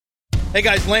Hey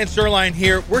guys, Lance Zierlein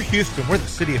here. We're Houston. We're the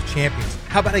city of champions.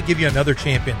 How about I give you another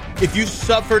champion? If you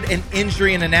suffered an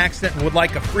injury in an accident and would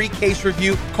like a free case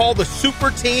review, call the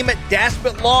super team at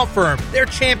Daspit Law Firm. They're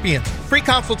champions. Free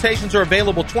consultations are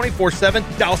available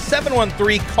 24/7. Dial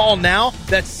 713-CALL-NOW.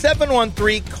 That's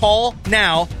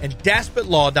 713-CALL-NOW and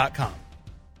DaspitLaw.com.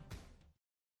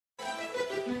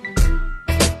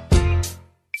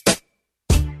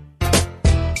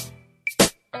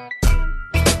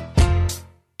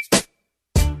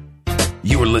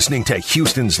 You are listening to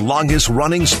Houston's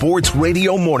longest-running sports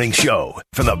radio morning show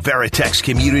from the Veritex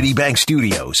Community Bank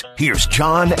Studios. Here's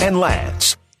John and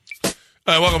Lance. All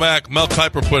right, welcome back. Mel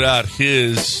Kiper put out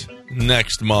his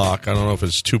next mock. I don't know if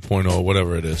it's 2.0 or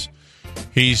whatever it is.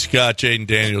 He's got Jaden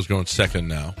Daniels going second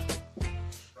now.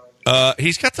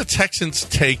 He's got the Texans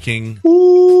taking...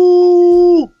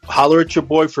 Ooh, holler at your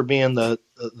boy for being the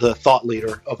thought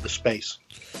leader of the space.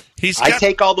 I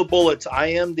take all the bullets. I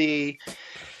am the...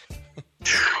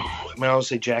 I mean, I would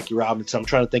say Jackie Robinson. I'm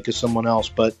trying to think of someone else,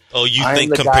 but you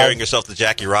think comparing yourself to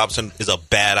Jackie Robinson is a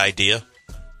bad idea?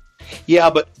 Yeah,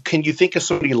 but can you think of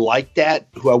somebody like that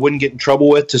who I wouldn't get in trouble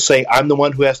with to say I'm the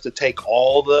one who has to take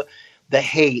all the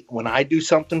hate when I do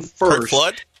something first? Kurt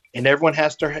Flood? And everyone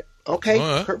has to. Okay,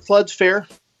 right. Kurt Flood's fair.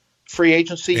 Free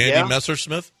agency. Andy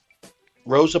Messersmith,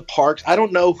 Rosa Parks. I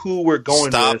don't know who we're going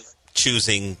with. Stop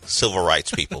choosing civil rights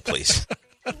people, please.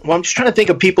 Well, I'm just trying to think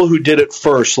of people who did it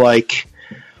first, like.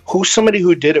 Who's somebody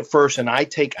who did it first, and I'm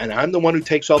the one who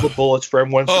takes all the bullets for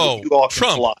everyone. So you all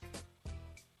can fly.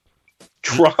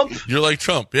 Trump? You're like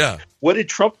Trump, yeah. What did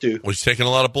Trump do? Well, he's taking a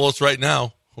lot of bullets right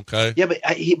now. Okay. Yeah,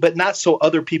 but not so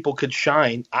other people could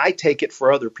shine. I take it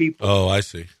for other people. Oh, I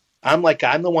see. I'm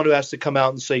the one who has to come out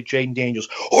and say, Jaden Daniels,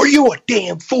 are you a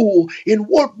damn fool? In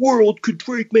what world could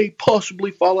Drake May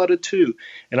possibly fall out of two?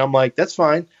 And I'm like, that's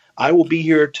fine. I will be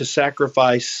here to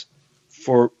sacrifice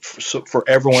for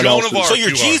everyone else. So you're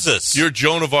Jesus. You're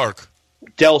Joan of Arc.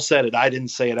 Dell said it. I didn't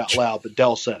say it out loud, but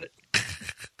Dell said it.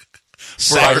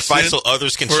 Sacrifice so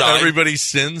others can shine. For everybody's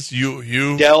sins,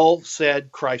 you. Dell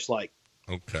said Christ-like.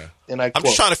 Okay. And I'm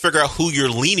just trying to figure out who you're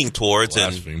leaning towards,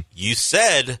 and you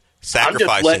said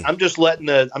sacrificing. I'm just letting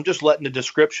the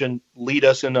description lead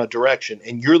us in a direction,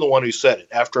 and you're the one who said it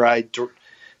after I.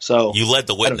 So you led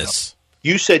the witness.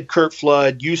 You said Kurt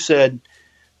Flood. You said.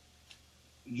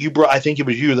 I think it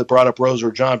was you that brought up Rosa,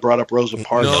 or John brought up Rosa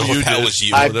Parks. No, that was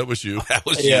you. That was you. That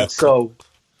was you. So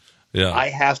I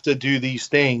have to do these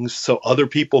things so other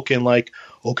people can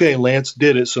okay, Lance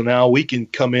did it, so now we can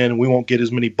come in and we won't get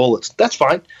as many bullets. That's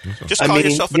fine. Just call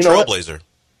yourself a trailblazer.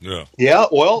 Yeah. Yeah,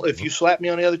 well, if you slap me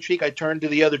on the other cheek, I turn to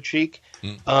the other cheek.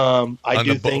 I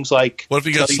do things like... What if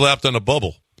you got slapped on a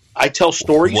bubble? I tell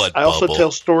stories. I also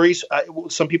tell stories.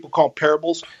 Some people call them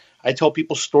parables. I tell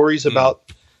people stories about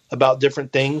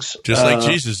different things. Just like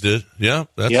Jesus did. Yeah.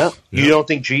 You don't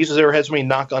think Jesus ever had somebody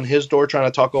knock on his door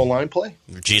trying to talk O-line play?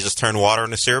 Jesus turned water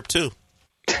into syrup too.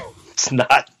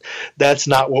 That's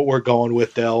not what we're going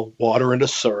with, Del. Water into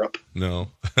syrup. No.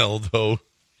 Although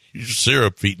you're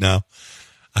syrup feet now.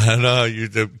 I know you're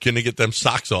going to get them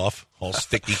socks off, all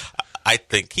sticky. I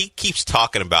think he keeps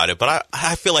talking about it, but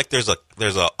I feel like there's an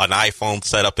iPhone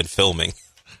set up and filming.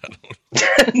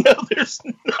 No, there's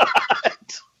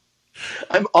not.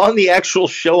 I'm on the actual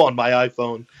show on my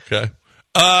iPhone. Okay.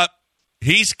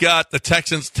 He's got the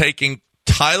Texans taking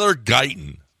Tyler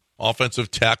Guyton,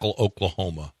 offensive tackle,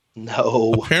 Oklahoma.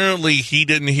 No. Apparently, he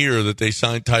didn't hear that they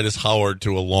signed Titus Howard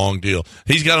to a long deal.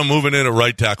 He's got him moving in at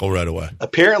right tackle right away.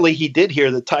 Apparently, he did hear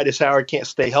that Titus Howard can't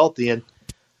stay healthy and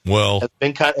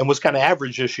was kind of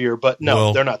average this year. But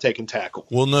no, they're not taking tackle.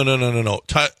 Well, no.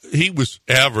 He was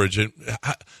average, and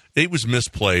he was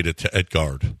misplayed at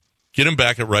guard. Get him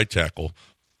back at right tackle.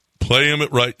 Play him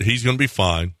at right. He's going to be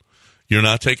fine. You're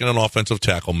not taking an offensive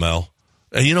tackle, Mel.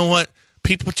 And you know what?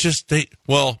 People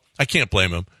I can't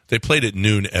blame him. They played at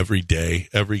noon every day,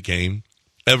 every game.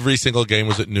 Every single game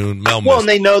was at noon. Mel missed. And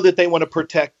they know that they want to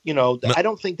protect, I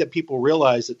don't think that people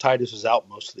realize that Titus is out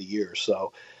most of the year,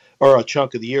 or a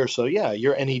chunk of the year. So, yeah,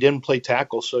 and he didn't play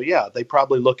tackle. So, yeah, they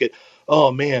probably look at,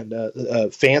 oh, man,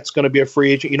 Fant's going to be a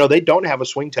free agent. They don't have a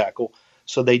swing tackle.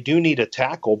 So they do need a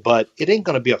tackle, but it ain't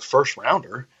going to be a first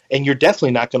rounder. And you're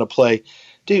definitely not going to play.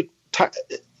 Dude,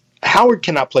 Howard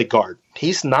cannot play guard.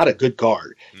 He's not a good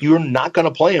guard. You're not going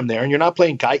to play him there, and you're not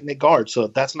playing Guyton at guard. So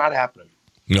that's not happening.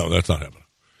 No, that's not happening.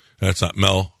 That's not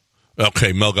Mel.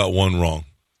 Okay, Mel got one wrong.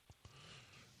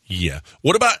 Yeah.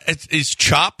 What about, is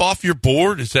Chop off your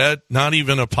board? Is that not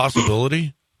even a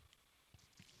possibility?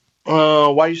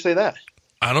 Why do you say that?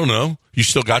 I don't know. You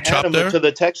still got Chop there? To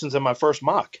the Texans in my first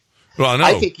mock. Well, I know.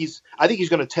 I think he's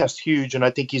going to test huge, and I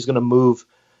think he's going to move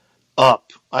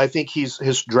Up. I think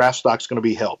his draft stock's going to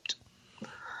be helped.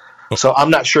 So I'm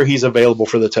not sure he's available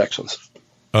for the Texans.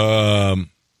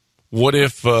 What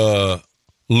if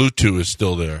Lutu is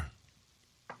still there?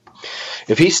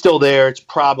 If he's still there, it's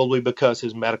probably because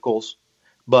his medicals.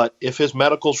 But if his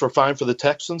medicals were fine for the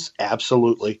Texans,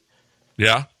 absolutely.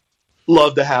 Yeah?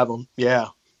 Love to have him. Yeah.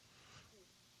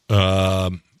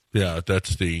 Yeah,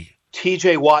 that's the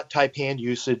TJ Watt type hand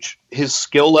usage. His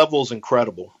skill level is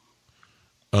incredible.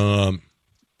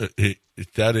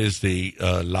 that is the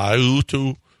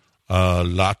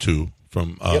Latu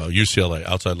from UCLA,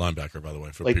 outside linebacker, by the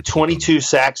way. For like 22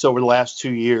 sacks over the last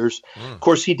 2 years. Of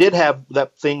course, he did have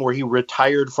that thing where he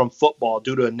retired from football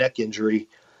due to a neck injury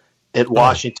at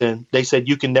Washington. They said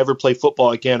you can never play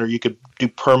football again or you could do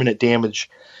permanent damage.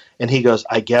 And he goes,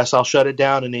 I guess I'll shut it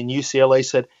down. And then UCLA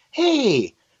said,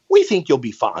 hey, we think you'll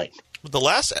be fine. The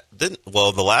last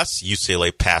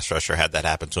UCLA pass rusher had that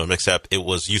happen to him, except it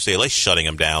was UCLA shutting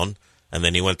him down, and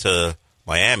then he went to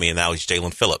Miami, and now he's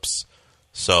Jalen Phillips.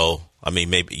 So, I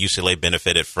mean, maybe UCLA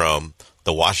benefited from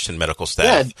the Washington medical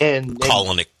staff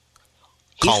calling he's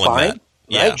fine, that. Right?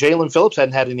 Yeah. Jalen Phillips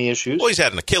hadn't had any issues. Well, he's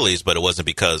had an Achilles, but it wasn't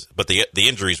but the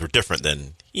injuries were different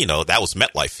than, that was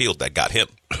MetLife Field that got him.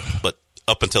 But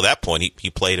up until that point, he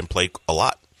played a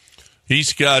lot.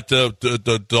 He's got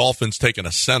the Dolphins taking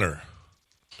a center.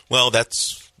 Well,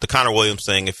 that's the Connor Williams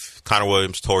thing. If Connor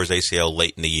Williams tore his ACL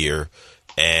late in the year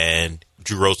and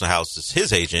Drew Rosenhaus is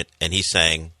his agent, and he's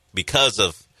saying because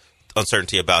of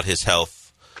uncertainty about his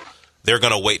health, they're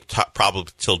going to wait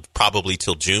probably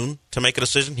till June to make a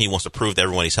decision. He wants to prove to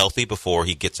everyone he's healthy before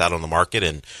he gets out on the market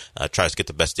and tries to get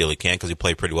the best deal he can because he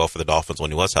played pretty well for the Dolphins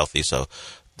when he was healthy. So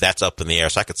that's up in the air.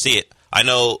 So I could see it. I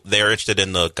know they're interested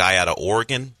in the guy out of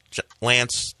Oregon,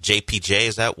 Lance, JPJ.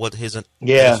 Is that what his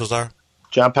initials are?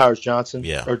 John Powers Johnson.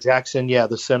 Yeah. Or Jackson. Yeah,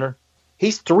 the center.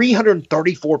 He's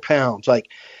 334 pounds. Like,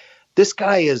 this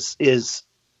guy is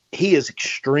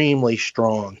extremely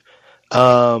strong. He's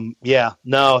one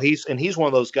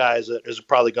of those guys that is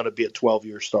probably going to be a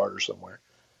 12-year starter somewhere.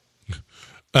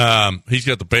 He's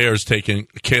got the Bears taking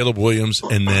Caleb Williams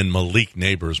and then Malik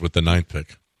Neighbors with the 9th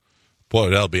pick. Boy,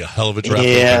 that'll be a hell of a draft for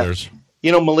the Bears.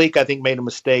 Malik, I think, made a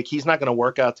mistake. He's not going to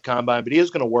work out the combine, but he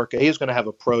is going to work. He is going to have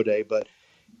a pro day. But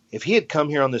if he had come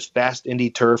here on this fast Indy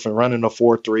turf and running the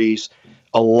 4.3s,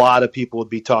 a lot of people would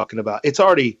be talking about. It's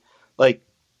already like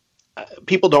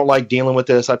people don't like dealing with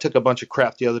this. I took a bunch of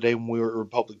crap the other day when we were at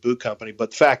Republic Boot Company.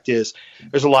 But the fact is,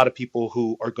 there's a lot of people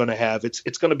who are going to have it's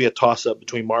going to be a toss up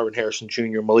between Marvin Harrison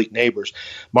Jr. and Malik Neighbors.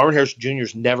 Marvin Harrison Jr.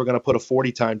 is never going to put a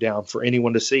 40 time down for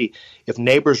anyone to see. If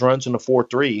Neighbors runs in the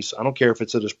 4.3s, I don't care if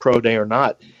it's at his pro day or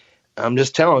not. I'm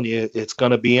just telling you, it's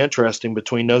going to be interesting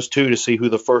between those two to see who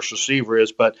the first receiver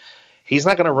is. But he's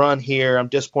not going to run here. I'm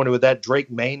disappointed with that. Drake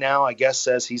May now, I guess,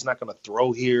 says he's not going to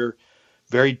throw here.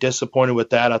 Very disappointed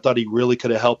with that. I thought he really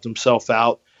could have helped himself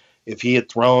out if he had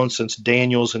thrown since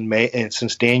Daniels and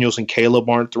Caleb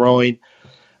aren't throwing.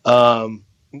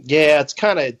 It's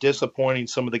kind of disappointing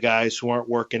some of the guys who aren't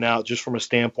working out just from a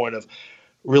standpoint of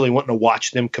really wanting to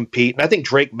watch them compete. And I think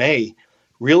Drake May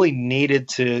really needed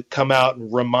to come out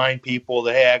and remind people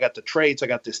that, hey, I got the traits, I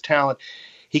got this talent.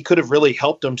 He could have really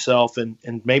helped himself and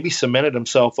maybe cemented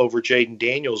himself over Jaden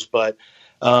Daniels. But,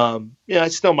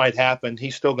 it still might happen.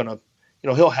 He's still going to,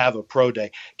 he'll have a pro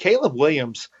day. Caleb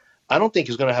Williams, I don't think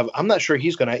he's going to have – I'm not sure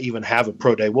he's going to even have a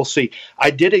pro day. We'll see. I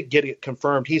did get it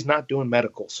confirmed. He's not doing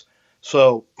medicals.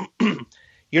 So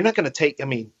you're not going to take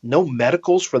 – no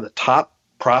medicals for the top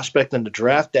prospect in the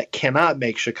draft. That cannot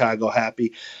make Chicago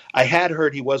happy. I had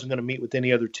heard he wasn't going to meet with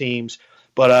any other teams,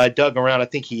 but I dug around. I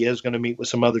think he is going to meet with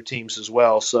some other teams as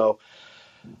well. So,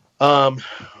 I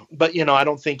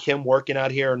don't think him working out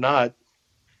here or not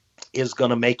is going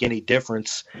to make any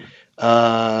difference.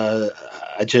 But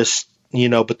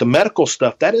the medical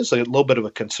stuff, that is a little bit of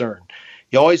a concern.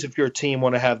 You always, if you're a team,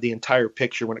 want to have the entire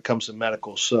picture when it comes to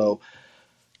medical. So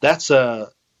that's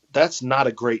not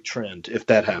a great trend if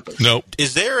that happens. Nope.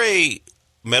 Is there a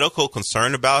medical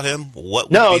concern about him?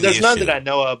 No, there's none that I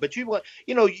know of. But you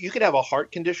could have a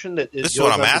heart condition that is. This is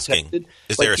what I'm asking.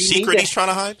 Is there a secret he's trying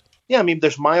to hide? Yeah,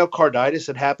 there's myocarditis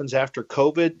that happens after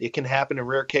COVID. It can happen in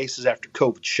rare cases after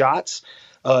COVID shots.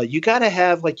 You got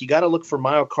to look for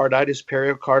myocarditis,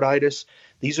 pericarditis.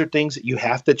 These are things that you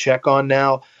have to check on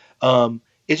now.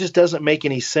 It just doesn't make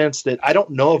any sense that I don't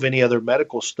know of any other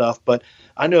medical stuff, but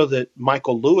I know that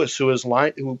Michael Lewis, is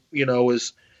my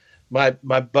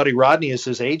buddy Rodney is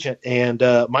his agent, and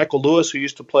Michael Lewis, who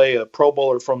used to play a Pro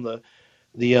Bowler from the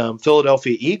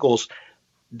Philadelphia Eagles,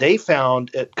 they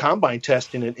found at combine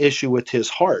testing an issue with his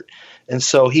heart. And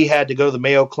so he had to go to the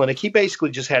Mayo Clinic. He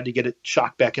basically just had to get it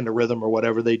shocked back into rhythm or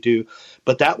whatever they do.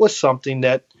 But that was something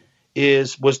that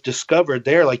was discovered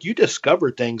there. Like, you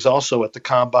discovered things also at the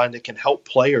combine that can help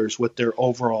players with their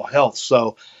overall health.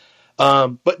 So,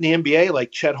 but in the NBA,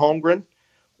 like Chet Holmgren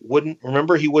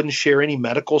he wouldn't share any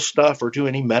medical stuff or do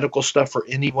any medical stuff for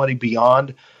anybody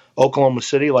beyond Oklahoma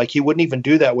City. Like, he wouldn't even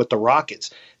do that with the Rockets.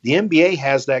 The NBA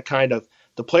has that kind of,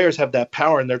 the players have that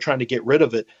power and they're trying to get rid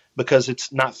of it because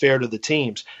it's not fair to the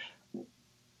teams.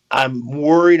 I'm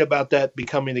worried about that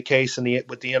becoming the case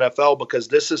with the NFL, because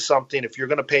this is something, if you're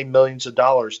going to pay millions of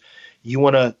dollars, you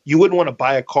wouldn't want to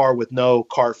buy a car with no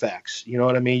Carfax. You know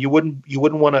what I mean? You wouldn't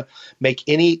want to make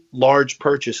any large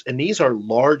purchase. And these are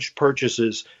large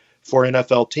purchases for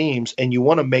NFL teams, and you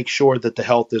want to make sure that the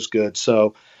health is good.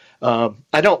 So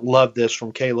I don't love this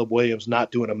from Caleb Williams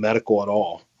not doing a medical at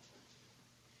all.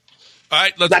 All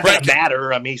right, let's break. It's not going to it.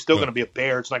 matter. I mean, he's still going to be a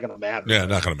Bear. It's not going to matter. Yeah,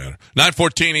 not going to matter.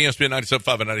 914 ESPN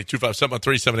 97.5 and 92.5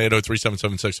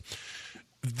 713-780-3776.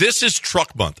 This is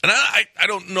truck month. And I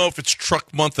don't know if it's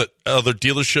truck month at other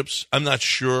dealerships. I'm not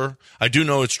sure. I do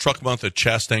know it's truck month at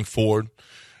Chastang Ford.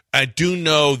 I do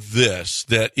know this,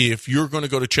 that if you're going to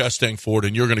go to Chastang Ford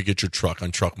and you're going to get your truck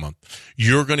on truck month,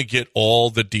 you're going to get all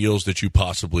the deals that you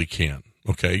possibly can.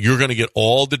 Okay? You're going to get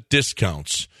all the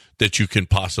discounts that you can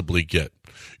possibly get.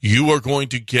 You are going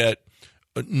to get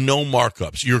no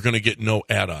markups. You're going to get no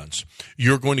add-ons.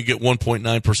 You're going to get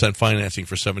 1.9% financing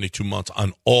for 72 months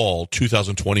on all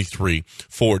 2023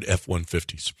 Ford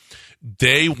F-150s.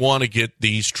 They want to get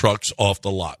these trucks off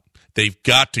the lot. They've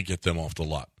got to get them off the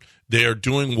lot. They are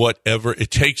doing whatever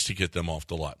it takes to get them off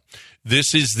the lot.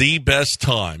 This is the best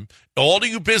time. All of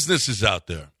you businesses out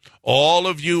there, all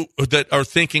of you that are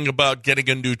thinking about getting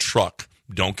a new truck,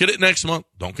 don't get it next month.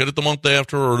 Don't get it the month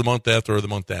after or the month after or the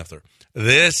month after.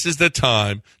 This is the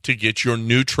time to get your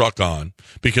new truck on,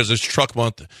 because it's truck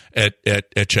month at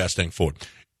Chastang Ford.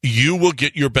 You will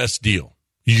get your best deal.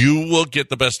 You will get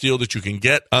the best deal that you can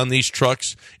get on these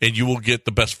trucks, and you will get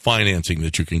the best financing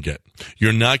that you can get.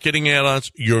 You're not getting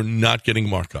add-ons. You're not getting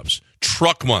markups.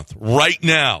 Truck month right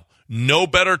now. No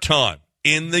better time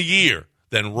in the year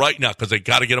than right now, because they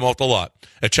got to get them off the lot.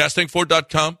 At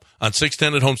ChastangFord.com on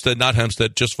 610 at Homestead, not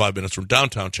Hempstead, just 5 minutes from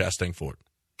downtown Chastang Ford.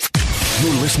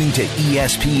 You're listening to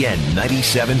ESPN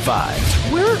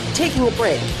 97.5. We're taking a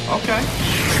break. Okay.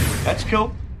 That's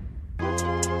cool.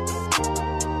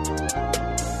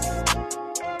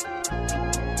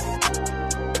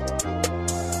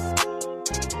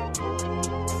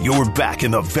 You're back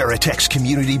in the Veritex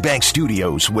Community Bank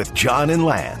Studios with John and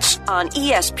Lance on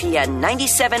ESPN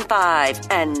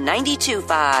 97.5 and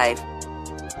 92.5.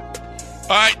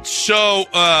 All right, so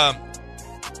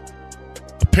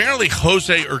apparently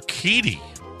Jose Urquidy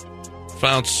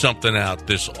found something out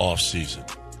this offseason.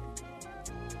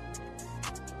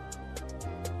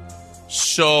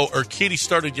 So Urquidy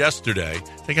started yesterday.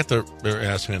 They got their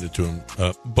ass handed to him,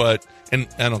 and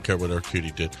I don't care what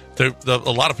Urquidy did.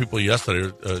 A lot of people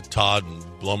yesterday, Todd and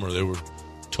Blummer, they were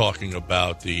talking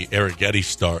about the Arrighetti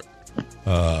start,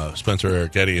 Spencer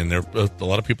Arrighetti, and a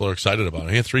lot of people are excited about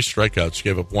it. He had 3 strikeouts,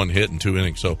 gave up 1 hit in 2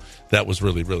 innings, so that was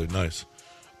really, really nice.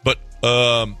 But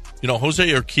Jose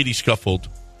Urquidy scuffled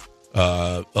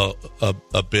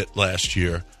a bit last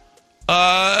year.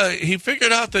 He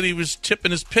figured out that he was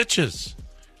tipping his pitches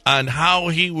on how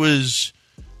he was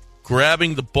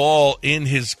grabbing the ball in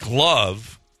his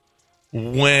glove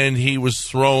when he was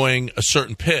throwing a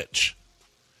certain pitch.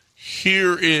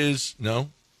 Here is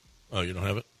you don't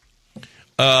have it.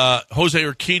 Jose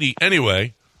Urquidy.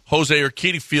 Anyway, Jose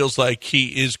Urquidy feels like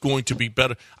he is going to be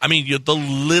better. I mean, the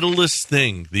littlest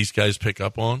thing these guys pick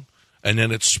up on, and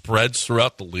then it spreads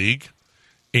throughout the league.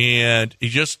 And he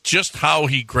just how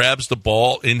he grabs the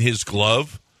ball in his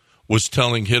glove was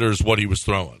telling hitters what he was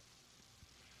throwing.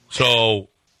 So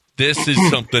this is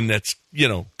something that's,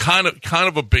 kind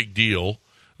of a big deal,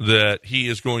 that he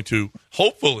is going to,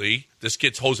 hopefully, this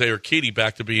gets Jose Urquidy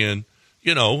back to being,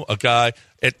 a guy.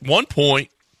 At one point,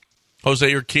 Jose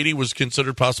Urquidy was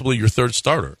considered possibly your third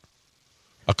starter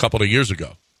a couple of years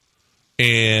ago.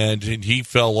 And he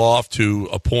fell off to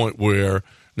a point where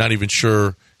not even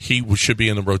sure he should be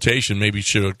in the rotation. Maybe he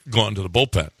should have gone to the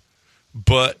bullpen.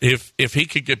 But if he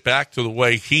could get back to the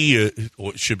way he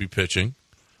should be pitching,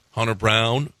 Hunter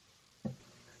Brown,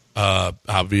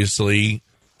 obviously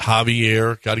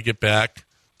Javier got to get back.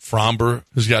 Fromber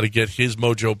has got to get his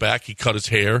mojo back. He cut his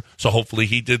hair, so hopefully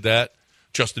he did that.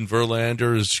 Justin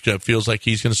Verlander feels like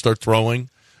he's going to start throwing.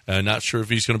 Not sure if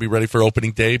he's going to be ready for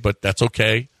opening day, but that's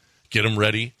okay. Get him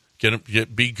ready.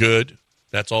 Be good.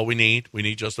 That's all we need. We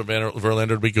need Justin Verlander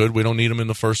to be good. We don't need him in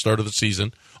the first start of the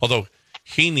season. Although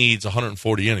he needs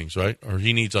 140 innings, right? Or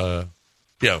he needs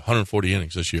 140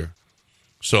 innings this year.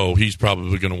 So he's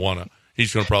probably going to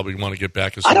probably want to get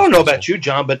back. I don't know about you,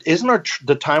 John, but isn't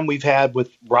the time we've had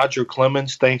with Roger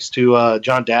Clemens, thanks to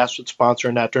John Dassett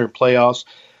sponsoring that during playoffs,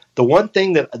 the one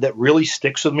thing that really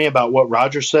sticks with me about what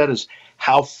Roger said is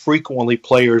how frequently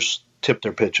players tip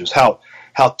their pitches, how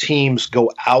teams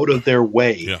go out of their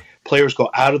way. Yeah. Players go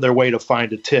out of their way to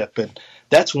find a tip. And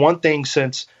that's one thing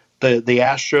since the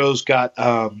Astros got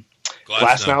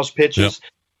Glasnow's pitches.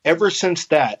 Yep. Ever since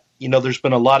that, there's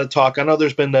been a lot of talk. I know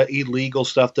there's been the illegal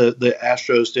stuff the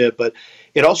Astros did, but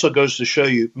it also goes to show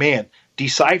you, man,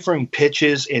 deciphering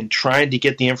pitches and trying to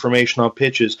get the information on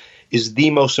pitches is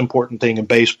the most important thing in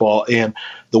baseball. And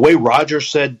the way Roger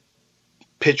said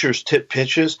pitchers tip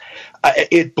pitches,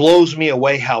 it blows me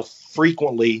away how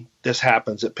frequently this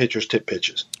happens that pitchers tip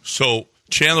pitches. So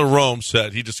Chandler Rome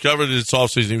said he discovered it this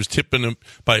offseason. He was tipping him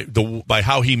by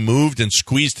how he moved and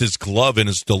squeezed his glove in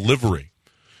his delivery.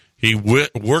 He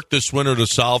worked this winter to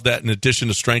solve that in addition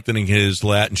to strengthening his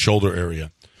lat and shoulder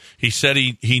area. He said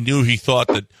he thought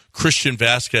that Christian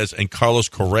Vasquez and Carlos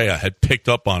Correa had picked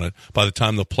up on it by the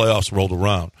time the playoffs rolled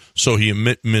around. So he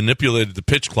manipulated the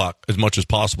pitch clock as much as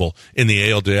possible in the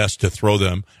ALDS to throw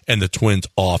them and the Twins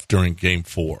off during Game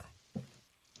 4.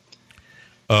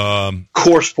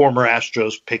 Course former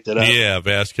Astros picked it up. Yeah,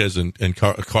 Vasquez and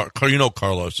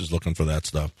Carlos is looking for that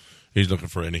stuff. He's looking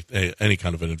for any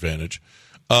kind of an advantage.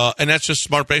 And that's just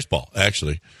smart baseball,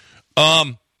 actually.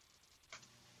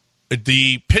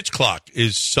 The pitch clock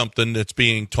is something that's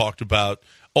being talked about,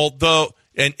 although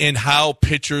and how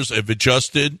pitchers have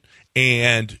adjusted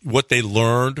and what they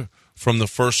learned from the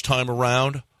first time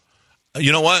around.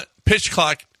 You know what? Pitch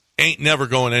clock ain't never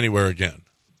going anywhere again.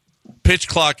 Pitch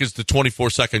clock is the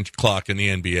 24-second clock in the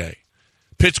NBA.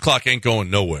 Pitch clock ain't going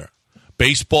nowhere.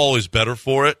 Baseball is better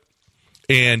for it,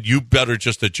 and you better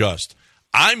just adjust.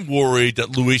 I'm worried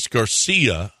that Luis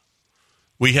Garcia,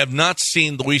 we have not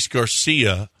seen Luis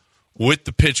Garcia with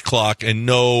the pitch clock and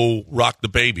no rock the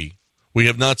baby. We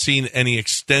have not seen any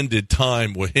extended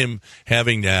time with him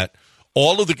having that.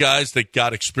 All of the guys that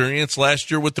got experience last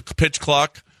year with the pitch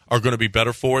clock are going to be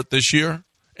better for it this year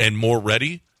and more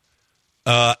ready.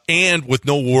 And with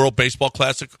no World Baseball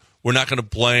Classic, we're not going to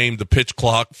blame the pitch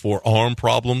clock for arm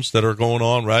problems that are going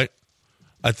on, right?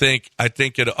 I think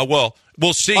it. Well,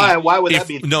 we'll see. Why would that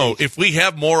be the case? If we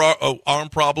have more arm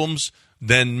problems,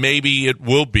 then maybe it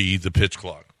will be the pitch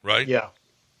clock, right? Yeah.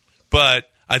 But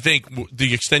I think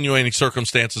the extenuating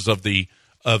circumstances of the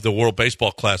World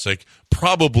Baseball Classic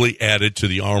probably added to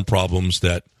the arm problems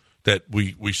that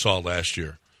we saw last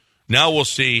year. Now we'll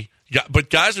see. Yeah, but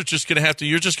guys are just going to have to.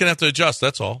 You're just going to have to adjust.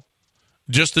 That's all.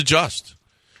 Just adjust.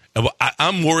 And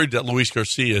I'm worried that Luis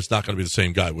Garcia is not going to be the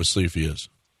same guy. We'll see if he is.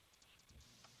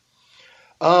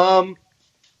 I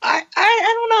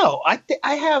don't know.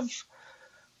 I have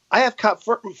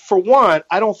for one.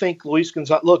 I don't think Luis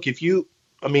Gonzalez. Look,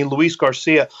 Luis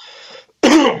Garcia.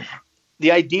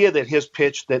 The idea that his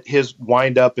pitch, that his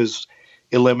windup is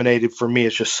eliminated for me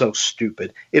is just so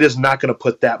stupid. It is not going to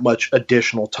put that much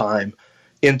additional time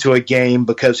into a game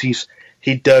because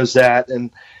he does that, and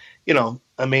I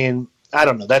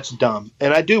don't know. That's dumb.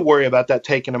 And I do worry about that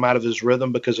taking him out of his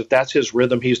rhythm, because if that's his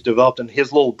rhythm he's developed, and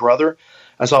his little brother,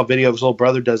 I saw a video of his little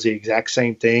brother does the exact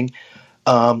same thing.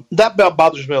 That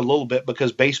bothers me a little bit,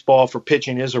 because baseball for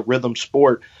pitching is a rhythm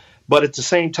sport. But at the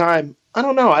same time, I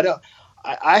don't know.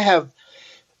 I have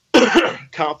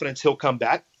confidence he'll come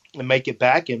back and make it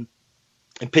back and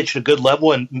pitch at a good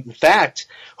level. And in fact,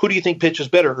 who do you think pitches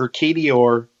better, Urquidy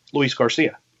or Luis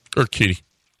Garcia? Urquidy.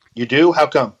 You do? How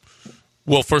come?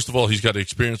 Well, first of all, he's got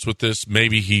experience with this.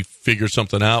 Maybe he figured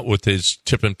something out with his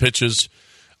tipping pitches,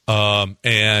 and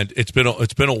it's been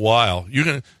a while.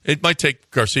 It might take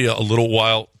Garcia a little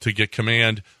while to get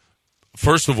command.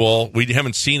 First of all, we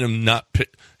haven't seen him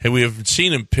we haven't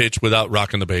seen him pitch without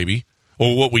rocking the baby.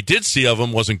 Or what we did see of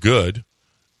him wasn't good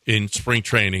in spring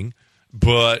training,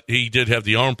 but he did have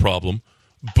the arm problem.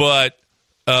 But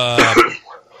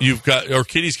you've got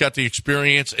Urquidy's got the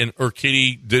experience, and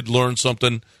Urquidy did learn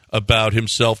something about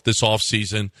himself this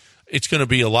offseason. It's going to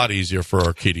be a lot easier for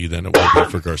Urquidy than it will be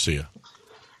for Garcia.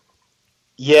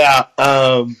 Yeah,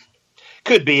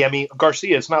 could be.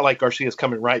 Garcia, it's not like Garcia's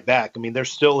coming right back. There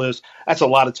still is. That's a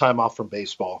lot of time off from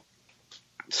baseball.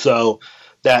 So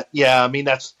that's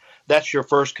your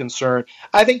first concern.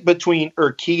 I think between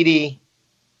Urquidy,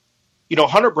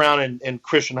 Hunter Brown and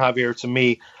Christian Javier, to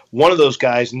me, one of those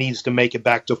guys needs to make it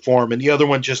back to form, and the other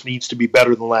one just needs to be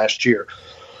better than last year.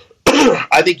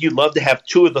 I think you'd love to have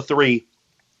two of the three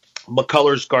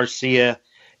McCullers, Garcia,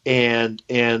 and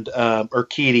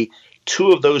Urquidy.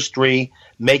 Two of those three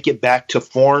make it back to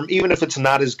form, even if it's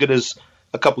not as good as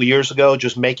a couple of years ago.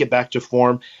 Just make it back to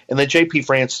form, and then J.P.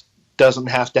 France doesn't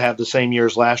have to have the same year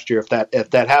as last year if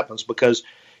that happens, because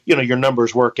your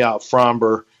numbers work out.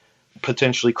 Fromber,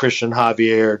 potentially Christian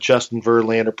Javier, Justin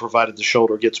Verlander, provided the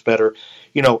shoulder gets better.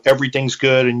 Everything's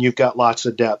good, and you've got lots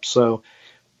of depth. So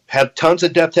had tons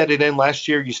of depth headed in last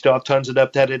year. You still have tons of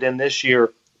depth headed in this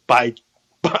year by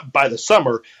the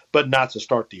summer, but not to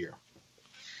start the year.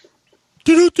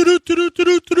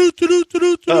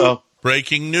 Uh-oh.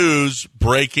 Breaking news.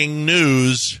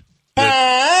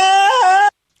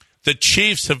 The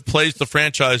Chiefs have placed the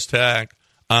franchise tag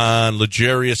on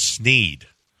L'Jarius Sneed.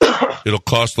 It'll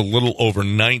cost a little over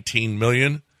 $19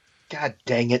 million. God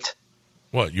dang it.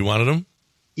 What, you wanted him?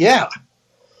 Yeah.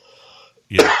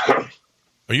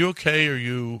 Are you okay? Are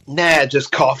you... Nah,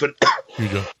 just coughing. You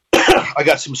go. I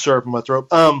got some syrup in my throat.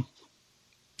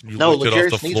 No,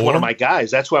 L'Jarius Sneed's one of my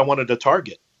guys. That's who I wanted to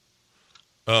target.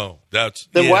 Oh, that's...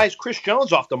 Then why is Chris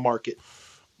Jones off the market?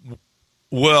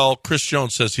 Well, Chris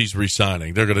Jones says he's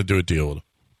re-signing. They're going to do a deal with him.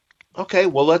 Okay,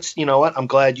 well, you know what? I'm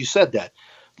glad you said that.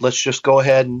 Let's just go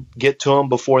ahead and get to him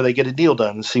before they get a deal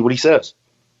done and see what he says.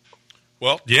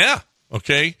 Well, yeah.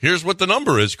 Okay, here's what the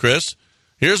number is, Chris.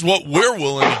 Here's what we're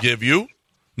willing to give you.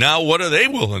 Now, what are they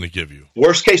willing to give you?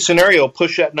 Worst case scenario,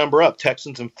 push that number up,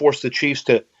 Texans, and force the Chiefs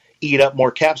to eat up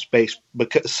more cap space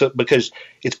because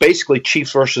it's basically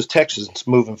Chiefs versus Texans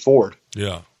moving forward.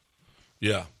 Yeah.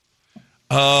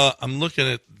 I'm looking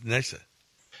at next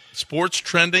sports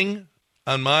trending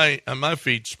on my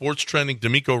feed. Sports trending.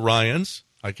 D'Amico Ryans,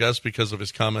 I guess, because of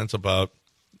his comments about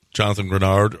Jonathan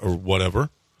Grenard or whatever.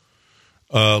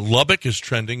 Lubbock is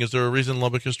trending. Is there a reason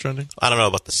Lubbock is trending? I don't know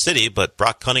about the city, but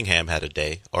Brock Cunningham had a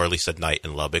day, or at least a night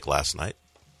in Lubbock last night.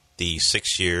 The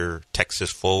 6-year Texas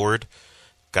forward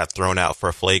got thrown out for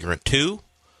a flagrant 2.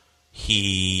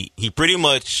 He pretty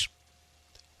much,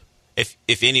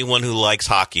 if anyone who likes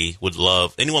hockey would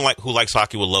love, who likes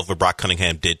hockey would love what Brock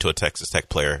Cunningham did to a Texas Tech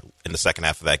player in the second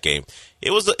half of that game.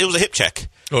 It was a hip check.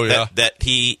 Oh yeah, that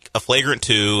he a flagrant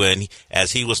 2, and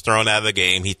as he was thrown out of the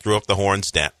game, he threw up the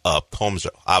horns up. Horns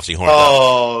up,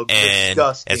 and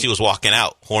disgusting. as he was walking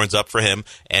out, horns up for him.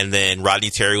 And then Rodney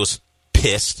Terry was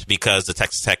pissed because the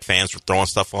Texas Tech fans were throwing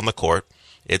stuff on the court.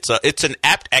 It's an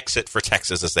apt exit for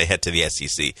Texas as they head to the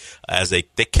SEC, as they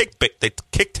kicked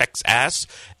Tech's ass,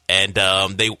 and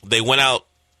they went out.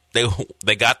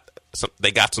 They got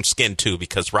some skin too,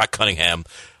 because Brock Cunningham,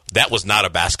 that was not a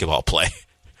basketball play.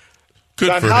 Good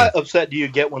John, for how him. upset do you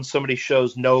get when somebody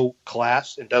shows no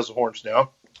class and does the horns down?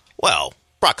 Well,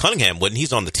 Brock Cunningham wouldn't.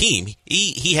 He's on the team.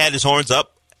 He had his horns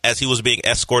up as he was being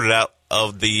escorted out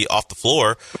off the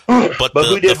floor. But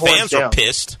the fans were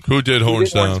pissed. Who did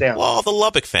horns down? Well, all the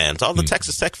Lubbock fans, all the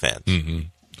Texas Tech fans. Mm-hmm.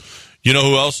 You know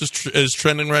who else is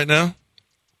trending right now?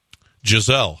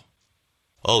 Giselle.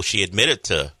 Oh, she admitted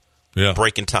to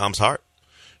breaking Tom's heart.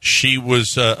 She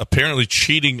was apparently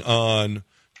cheating on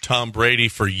Tom Brady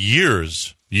for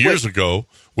years ago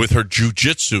with her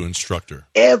jiu-jitsu instructor.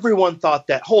 Everyone thought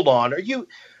that. Hold on.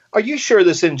 Are you sure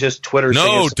this isn't just Twitter?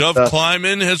 No, Dove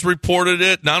Kleiman has reported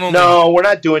it. Not only No, we're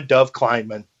not doing Dove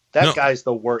Kleiman. That guy's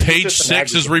the worst. Page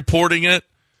 6 is reporting it.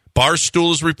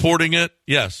 Barstool is reporting it.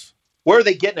 Yes. Where are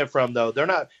they getting it from, though? They're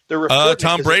not. They're reporting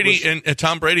Tom Brady, and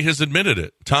Tom Brady has admitted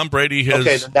it. Tom Brady has.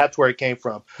 Okay, then that's where it came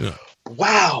from. Yeah.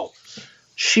 Wow.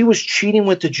 She was cheating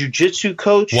with the jiu-jitsu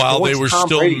coach while they were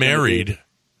still married.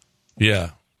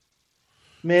 Yeah.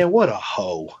 Man, what a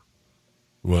hoe.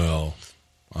 Well,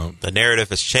 the narrative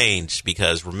has changed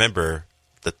because remember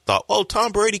the thought,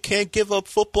 Tom Brady can't give up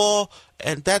football,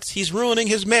 and he's ruining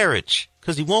his marriage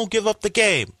because he won't give up the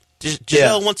game.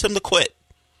 Giselle wants him to quit.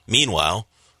 Meanwhile,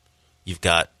 you've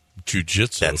got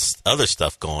jiu-jitsu. That's other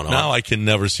stuff going on. Now I can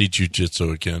never see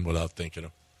jiu-jitsu again without thinking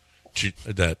of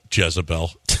that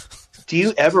Jezebel. Do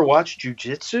you ever watch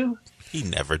jiu-jitsu? He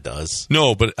never does.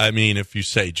 No, but I mean, if you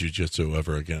say jiu-jitsu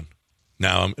ever again,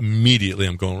 now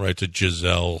I'm going right to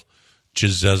Jezebel.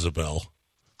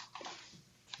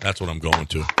 That's what I'm going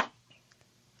to.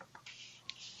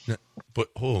 But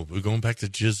we're going back to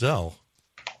Giselle,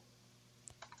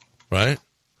 right?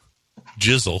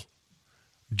 Jizzle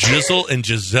and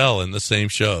Giselle in the same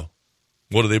show.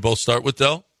 What do they both start with,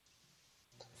 though?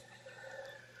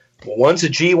 Well, one's a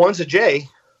G, one's a J.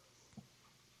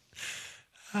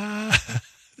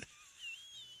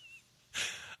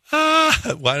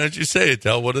 Why don't you say it,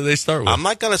 Del? What do they start with? I'm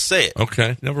not going to say it.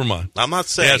 Okay, never mind. I'm not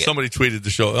saying it. Somebody tweeted the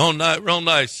show. Oh, real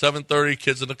nice. 7:30,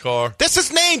 kids in the car. That's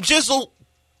his name, Jizzle.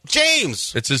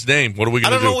 James. It's his name. What are we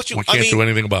going to do? I don't know what you. We can't do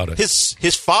anything about it.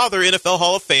 His father, NFL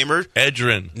Hall of Famer,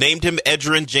 Edgerrin, named him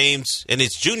Edgerrin James, and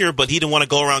it's Junior, but he didn't want to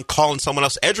go around calling someone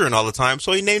else Edgerrin all the time,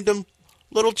 so he named him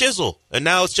Little Jizzle, and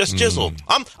now it's just Jizzle.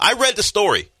 I read the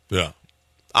story. Yeah.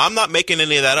 I'm not making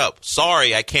any of that up.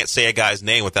 Sorry, I can't say a guy's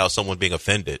name without someone being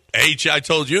offended. I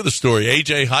told you the story.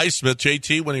 A.J. Highsmith,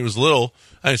 JT, when he was little,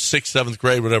 I was 6th, 7th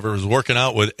grade, whatever, was working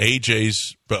out with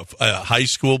A.J.'s high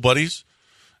school buddies,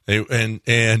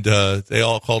 they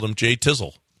all called him Jay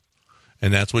Tizzle.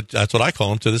 And that's what I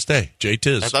call him to this day, Jay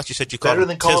Tiz. I thought you said you called better him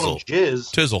than calling Tizzle. him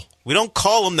Jizz. Tizzle. We don't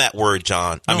call him that word,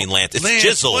 John. No, Lance. It's Lance,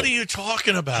 Jizzle. what are you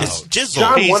talking about? It's Jizzle.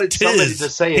 John He's wanted Tiz. somebody to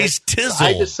say it. He's Tizzle.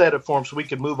 I just said it for him so we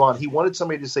could move on. He wanted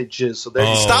somebody to say Jizz. So there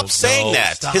you go. Stop saying no,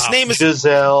 that. stop. His name is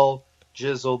Giselle,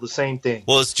 Jizzle, the same thing.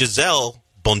 Well, it's Giselle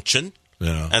Bundchen,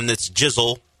 Yeah. and it's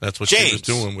Jizzle. That's what James she was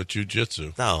doing with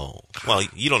jiu-jitsu. No, well,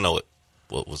 you don't know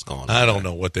what was going on. I don't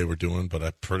know what they were doing, but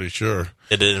I'm pretty sure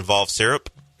Did it involve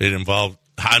syrup? it involved.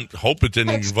 I hope it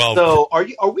didn't involve. So are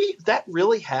we? That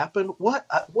really happened? What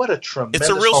a tremendous! It's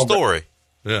a real home record. story.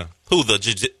 Yeah. Who the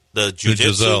jiu-jitsu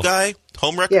Giselle guy?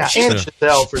 Home wrecker? Yeah, and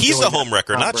Giselle for He's doing the home that.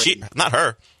 wrecker, Tom not Brady. not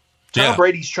her. Tom Yeah.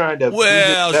 Brady's trying to.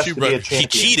 Well, do his best she to be a wrecked- He champion.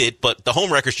 cheated, but the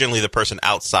home wrecker is generally the person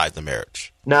outside the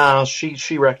marriage. No,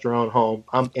 she wrecked her own home.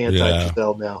 I'm anti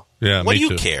Giselle now. Yeah. What me do you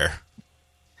too. care?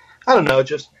 I don't know.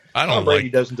 Just I don't Tom Brady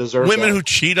like doesn't deserve women that. who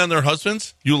cheat on their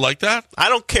husbands. You like that? I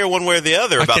don't care one way or the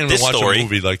other I about can't this even watch story. a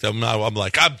movie like that. I'm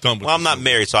like, I'm done with. Well, I'm this not movie.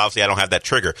 married, so obviously I don't have that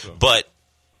trigger. But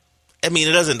I mean,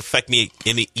 it doesn't affect me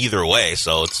in either way.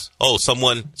 So it's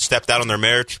someone stepped out on their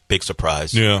marriage. Big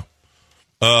surprise. Yeah.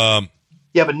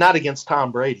 Yeah, but not against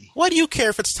Tom Brady. Why do you care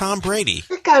if it's Tom Brady?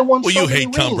 That guy won. Well, so you many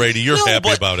hate Tom rings. Brady. You're No, happy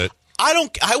but- about it.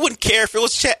 I wouldn't care if it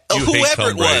was hate whoever Tom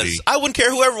it was. Brady. I wouldn't care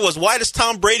whoever it was. Why does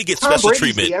Tom Brady get Tom special Brady's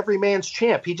treatment? the everyman's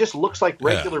champ. He just looks like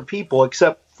regular people,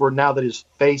 except for now that his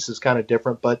face is kind of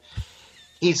different. But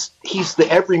he's the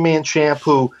everyman champ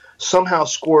who somehow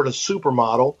scored a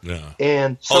supermodel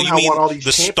and somehow you mean won all these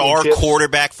the star championships.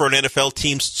 quarterback for an NFL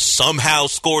team somehow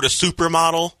scored a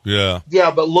supermodel? Yeah.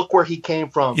 Yeah, but look where he came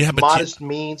from. Yeah, but modest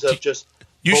means of just.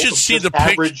 You should see the pic-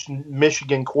 average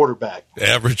Michigan quarterback.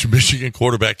 Average Michigan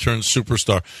quarterback turned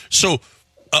superstar. So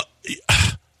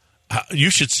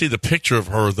you should see the picture of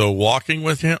her though walking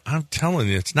with him. I'm telling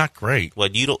you, it's not great. Well,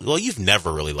 you've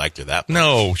never really liked her that much.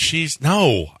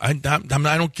 No, I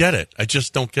don't get it. I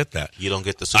just don't get that. You don't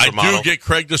get the I supermodel. do get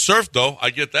Craig the Surf though.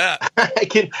 I get that.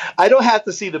 I don't have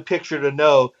to see the picture to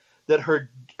know that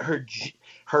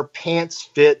her pants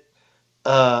fit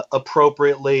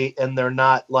appropriately and they're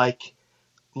not like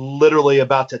literally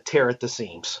about to tear at the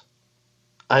seams.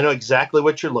 I know exactly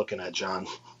what you're looking at, John.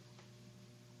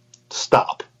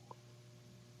 Stop.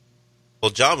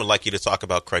 Well, John would like you to talk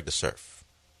about Craig the Surf.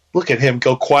 Look at him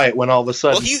go quiet when all of a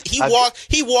sudden. Well,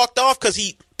 he walked off because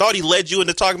he thought he led you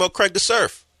into talking about Craig the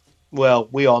Surf. Well,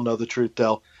 we all know the truth,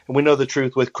 though. And we know the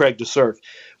truth with Craig the Surf.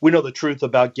 We know the truth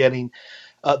about getting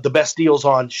the best deals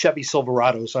on Chevy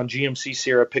Silverados, on GMC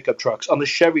Sierra pickup trucks, on the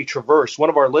Chevy Traverse. One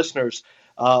of our listeners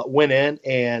went in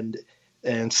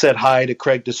and said hi to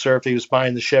Craig the Surf. He was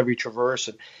buying the Chevy Traverse,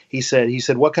 and he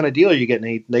said, what kind of deal are you getting?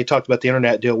 And they talked about the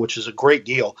internet deal, which is a great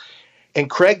deal. And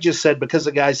Craig just said, because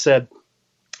the guy said,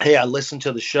 hey, I listened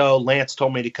to the show. Lance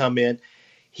told me to come in.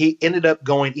 He ended up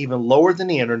going even lower than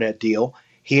the internet deal.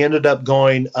 He ended up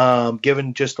going,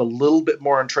 giving just a little bit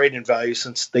more on trade-in value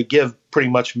since they give pretty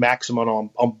much maximum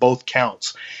on both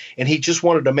counts. And he just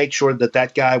wanted to make sure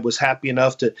that guy was happy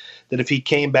enough that if he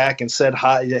came back and said,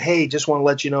 hi, hey, just want to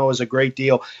let you know it was a great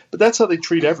deal. But that's how they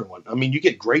treat everyone. I mean, you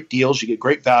get great deals, you get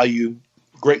great value,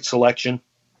 great selection.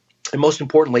 And most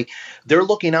importantly, they're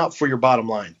looking out for your bottom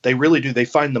line. They really do. They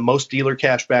find the most dealer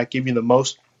cash back, give you the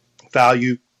most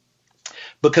value.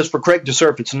 Because for Craig to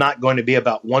Surf, it's not going to be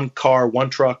about one car, one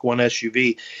truck, one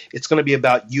SUV. It's going to be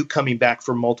about you coming back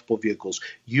for multiple vehicles,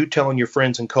 you telling your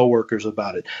friends and coworkers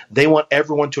about it. They want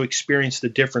everyone to experience the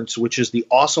difference, which is the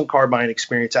awesome car buying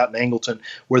experience out in Angleton,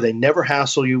 where they never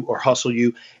hassle you or hustle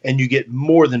you, and you get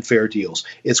more than fair deals.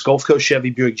 It's Gulf Coast Chevy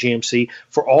Buick GMC.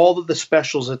 For all of the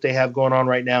specials that they have going on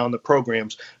right now in the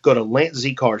programs, go to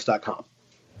LanceZCars.com.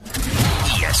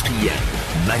 ESPN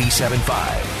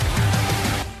 97.5.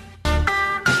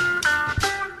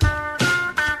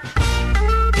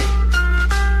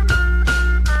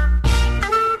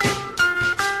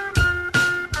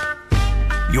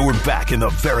 You're back in the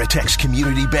Veritex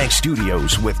Community Bank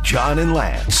Studios with John and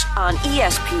Lance. On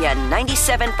ESPN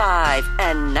 97.5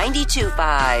 and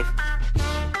 92.5.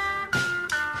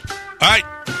 All right,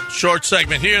 short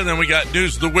segment here, and then we got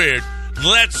News of the Weird.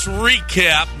 Let's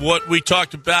recap what we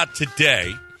talked about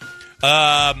today.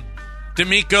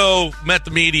 D'Amico met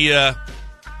the media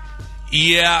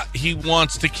Yeah, he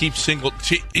wants to keep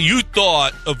Singletary. You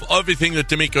thought of everything that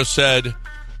D'Amico said,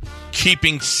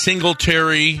 keeping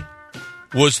Singletary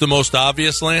was the most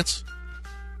obvious, Lance?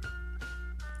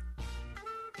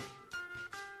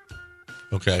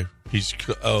 Okay. He's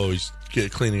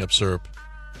cleaning up syrup.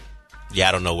 Yeah,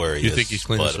 I don't know where he is. You think he's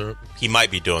cleaning syrup? He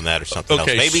might be doing that or something else.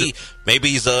 Maybe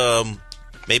he's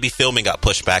maybe filming got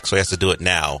pushed back, so he has to do it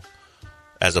now,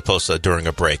 as opposed to during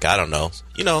a break. I don't know.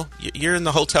 You know, you're in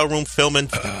the hotel room filming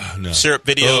syrup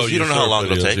videos. You don't know how long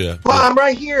it'll take. Yeah. Well, I'm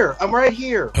right here.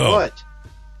 Oh.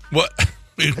 What?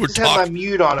 We I just have my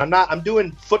mute on. I'm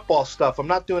doing football stuff. I'm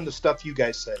not doing the stuff you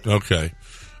guys say. Okay.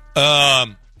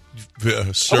 I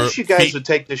wish you guys would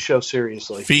take this show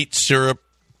seriously. Feet syrup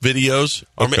videos.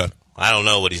 Okay. I don't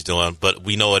know what he's doing, but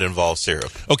we know it involves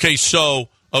syrup. Okay, so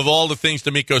of all the things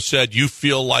D'Amico said, you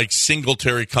feel like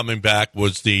Singletary coming back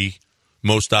was the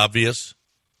most obvious?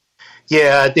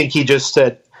 Yeah, I think he just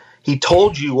said he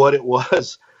told you what it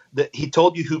was. That he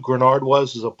told you who Grenard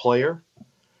was as a player,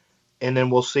 and then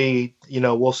we'll see.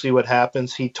 We'll see what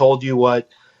happens. He told you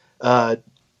what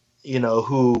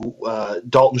who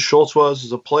Dalton Schultz was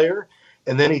as a player,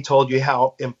 and then he told you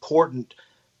how important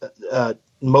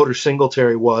Motor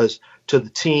Singletary was to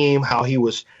the team, how he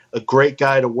was a great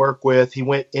guy to work with. He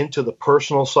went into the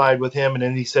personal side with him, and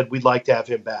then he said, we'd like to have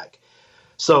him back.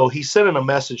 So he's sending a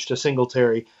message to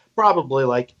Singletary, probably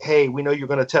like, hey, we know you're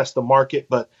going to test the market,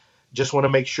 but just want to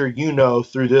make sure you know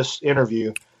through this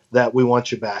interview that we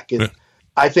want you back. And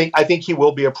I think he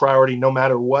will be a priority no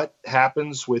matter what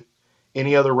happens with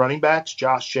any other running backs,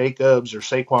 Josh Jacobs or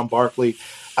Saquon Barkley.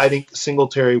 I think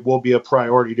Singletary will be a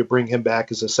priority to bring him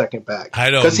back as a second back. I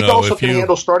don't know. Because he also can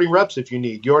handle starting reps if you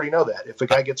need. You already know that, if a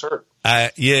guy gets hurt.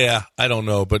 I don't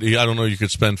know. But I don't know you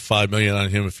could spend $5 million on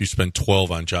him if you spend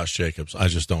 $12 on Josh Jacobs. I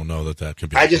just don't know that could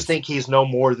be. I just think he's no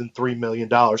more than $3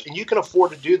 million. And you can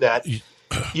afford to do that.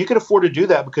 You can afford to do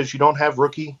that because you don't have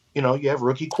rookie, you have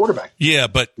rookie quarterback. Yeah,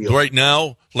 but right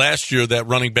now, last year, that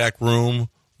running back room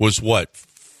was what?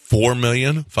 $4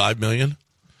 million, $5 million.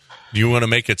 Do you want to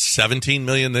make it $17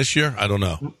 million this year? I don't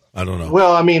know.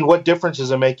 Well, I mean, what difference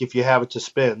does it make if you have it to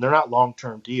spend? They're not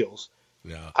long-term deals.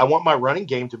 Yeah. I want my running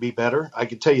game to be better. I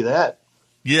can tell you that.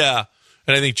 Yeah,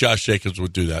 and I think Josh Jacobs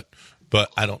would do that,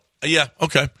 but I don't. Yeah,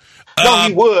 okay. No,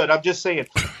 he would. I'm just saying,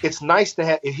 it's nice to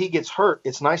have. If he gets hurt,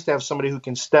 it's nice to have somebody who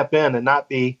can step in and not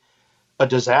be a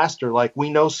disaster. Like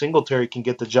we know Singletary can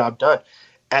get the job done.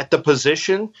 At the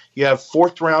position, you have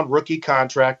fourth-round rookie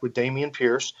contract with Dameon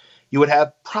Pierce. You would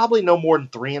have probably no more than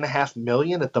 $3.5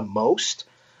 million at the most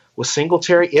with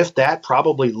Singletary, if that,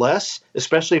 probably less,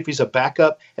 especially if he's a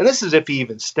backup. And this is if he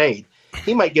even stayed.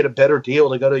 He might get a better deal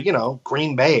to go to,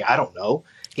 Green Bay. I don't know.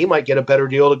 He might get a better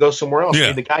deal to go somewhere else. Yeah. I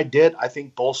mean, the guy did, I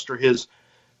think, bolster his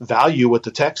value with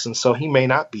the Texans, so he may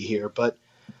not be here. But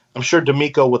I'm sure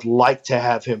D'Amico would like to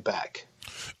have him back.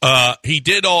 He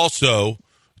did also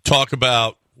talk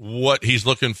about what he's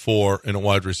looking for in a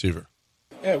wide receiver.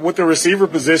 Yeah, with the receiver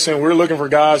position, we're looking for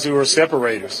guys who are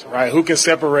separators, right? Who can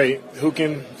separate, who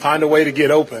can find a way to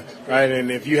get open, right? And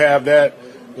if you have that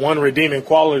one redeeming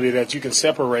quality that you can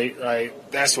separate, right,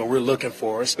 that's what we're looking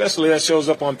for. Especially that shows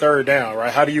up on third down,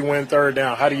 right? How do you win third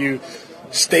down? How do you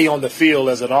stay on the field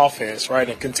as an offense, right,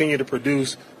 and continue to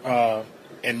produce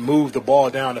and move the ball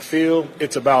down the field?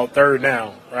 It's about third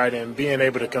down, right, and being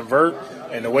able to convert.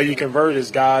 And the way you convert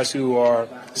is guys who are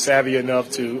savvy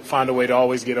enough to find a way to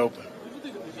always get open.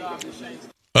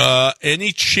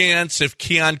 Any chance if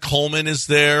Keon Coleman is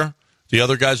there, the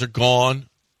other guys are gone,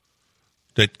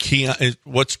 that Keon,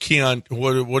 what's Keon,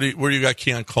 where do you got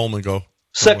Keon Coleman go?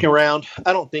 Second round.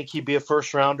 I don't think he'd be a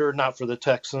first rounder, not for the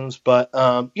Texans, but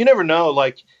you never know.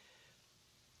 Like,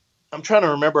 I'm trying to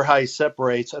remember how he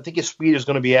separates. I think his speed is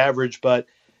going to be average, but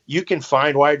you can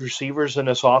find wide receivers in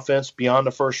this offense beyond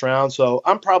the first round. So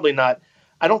I'm probably not.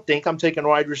 I don't think I'm taking a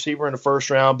wide receiver in the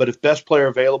first round, but if best player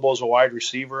available is a wide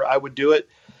receiver, I would do it.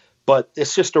 But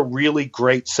it's just a really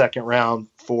great second round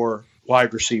for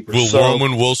wide receivers. Will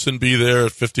Roman Wilson be there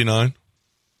at 59?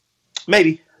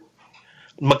 Maybe.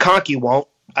 McConkey won't.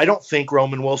 I don't think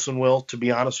Roman Wilson will, to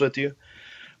be honest with you.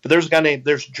 But there's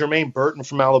Jermaine Burton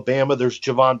from Alabama. There's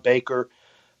Javon Baker.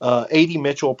 A.D.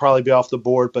 Mitchell will probably be off the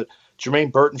board, but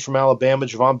Jermaine Burton from Alabama,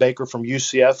 Javon Baker from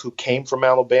UCF, who came from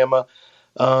Alabama.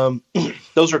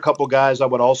 Those are a couple guys I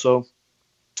would also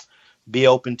be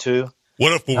open to.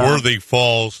 What if Worthy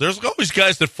falls? There's always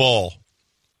guys that fall.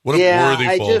 What if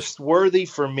Worthy falls? Worthy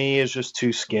for me is just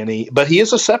too skinny, but he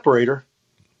is a separator.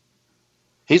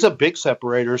 He's a big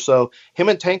separator. So him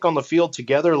and Tank on the field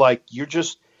together, like you're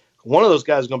just one of those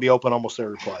guys is going to be open almost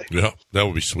every play. Yeah, that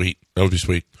would be sweet. Our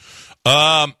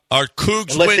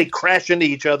Cougs unless they crash into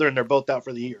each other and they're both out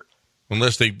for the year.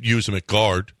 unless they use him at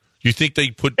guard. You think they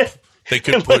could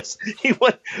put? You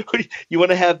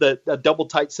want to have a double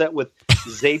tight set with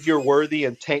Xavier Worthy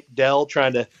and Tank Dell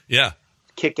trying to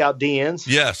kick out DNs?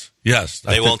 Yes.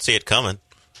 They won't see it coming.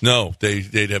 No,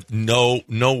 they'd have no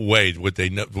way would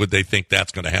they think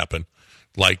that's going to happen.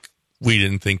 Like we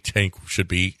didn't think Tank should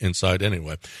be inside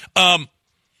anyway. Our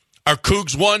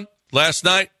Cougs won last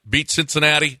night, beat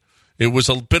Cincinnati. It was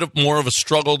a bit more of a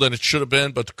struggle than it should have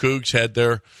been, but the Cougs had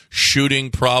their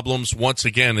shooting problems once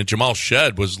again, and Jamal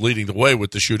Shedd was leading the way with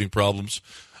the shooting problems.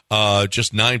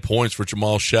 Just 9 points for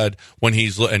Jamal Shedd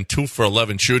and 2 for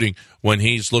 11 shooting when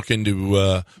he's looking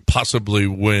to possibly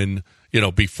win.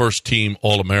 Be first team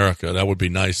All-America. That would be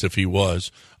nice if he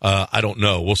was. I don't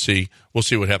know. We'll see. We'll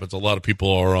see what happens. A lot of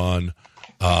people are on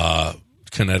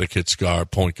Connecticut's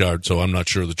point guard, so I'm not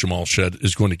sure that Jamal Shedd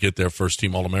is going to get their first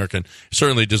team All-American.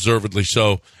 Certainly deservedly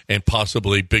so, and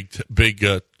possibly Big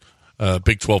 12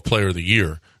 Player of the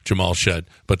Year, Jamal Shedd.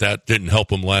 But that didn't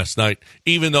help him last night,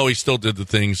 even though he still did the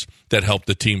things that helped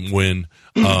the team win.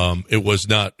 It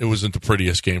wasn't the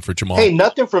prettiest game for Jamal. Hey,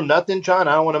 nothing from nothing, John.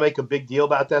 I don't want to make a big deal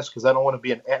about this because I don't want to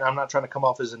be I'm not trying to come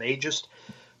off as an ageist.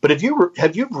 But have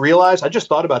you realized? I just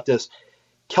thought about this.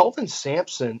 Kelvin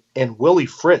Sampson and Willie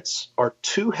Fritz are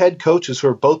 2 head coaches who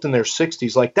are both in their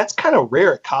 60s. Like, that's kind of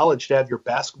rare at college to have your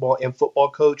basketball and football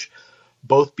coach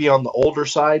both be on the older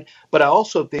side. But I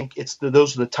also think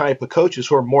those are the type of coaches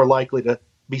who are more likely to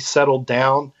be settled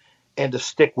down and to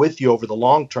stick with you over the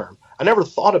long term. I never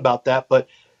thought about that, but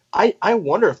I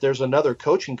wonder if there's another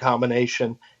coaching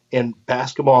combination in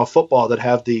basketball and football that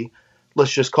have the,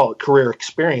 let's just call it, career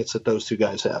experience that those 2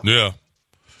 guys have. Yeah.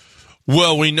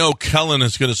 Well, we know Kellen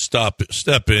is going to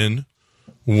step in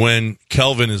when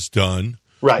Kelvin is done.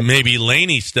 Right. Maybe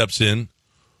Laney steps in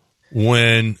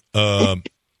when the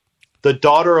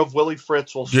daughter of Willie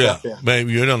Fritz will step in.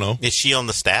 Maybe, you don't know. Is she on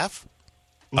the staff?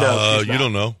 No, she's you not.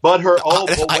 don't know. But her.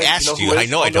 I asked you. I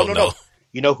know I don't know.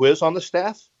 You know who is on the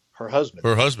staff? Her husband.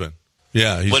 Her husband.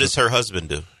 Yeah. What does her husband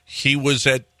do? He was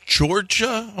at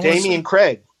Georgia. Damian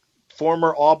Craig,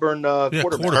 former Auburn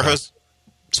quarterback.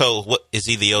 So what is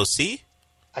he, the OC?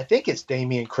 I think it's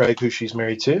Damian Craig who she's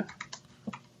married to.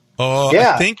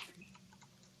 I think.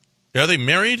 Are they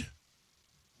married?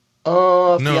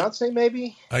 Fiance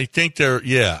maybe. I think they're.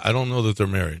 Yeah, I don't know that they're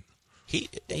married. He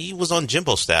was on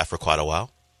Jimbo's staff for quite a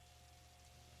while.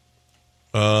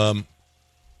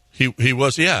 He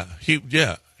was. Yeah. He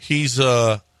was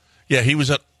at. He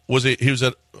was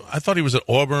at. I thought he was at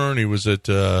Auburn. He was at.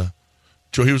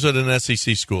 He was at an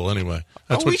SEC school anyway.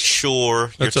 Are we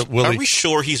sure? Are we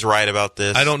sure he's right about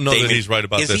this? I don't know that he's right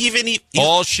about this.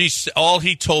 All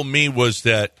he told me was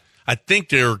that I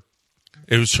think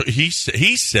he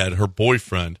said her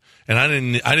boyfriend, and I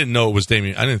didn't know it was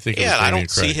Damian. I didn't think it was Damian I don't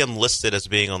Craig. see him listed as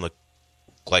being on a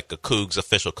Cougs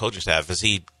official coaching staff. Is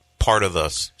he part of the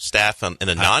staff in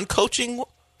a non-coaching?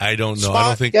 I don't know. Spot, I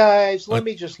don't think. Guys, let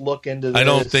me just look into this. I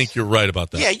don't think you're right about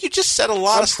that. Yeah, you just said a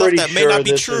lot of stuff that may not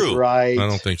be true. Right. I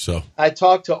don't think so. I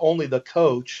talked to only the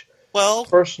coach. Well,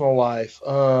 personal life.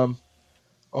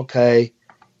 Okay.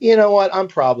 You know what? I'm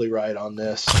probably right on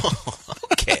this.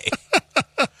 Okay.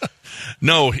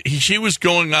 No, she was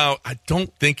going out. I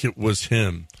don't think it was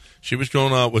him. She was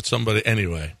going out with somebody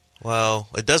anyway. Well,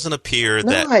 it doesn't appear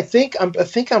that. No, I think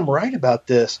I'm right about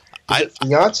this. Is it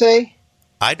fiance?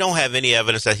 I don't have any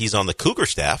evidence that he's on the Cougar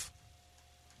staff.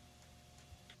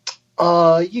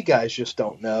 You guys just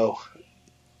don't know.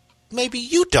 Maybe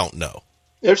you don't know.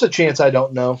 There's a chance I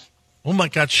don't know. Oh, my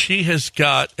God. She has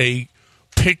got a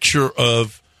picture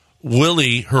of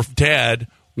Willie, her dad,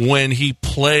 when he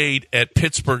played at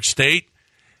Pittsburgh State.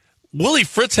 Willie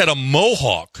Fritz had a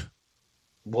mohawk.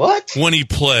 What? When he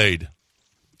played.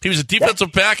 He was a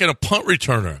defensive back and a punt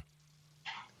returner.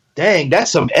 Dang, that's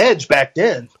some edge back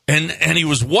then. And he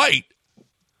was white.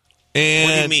 And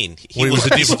what do you mean?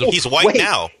 He's white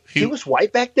now. He was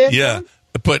white back then? Yeah, John?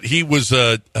 but he was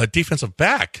a defensive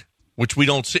back, which we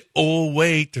don't see. Oh,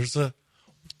 wait,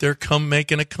 they're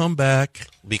making a comeback.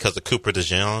 Because of Cooper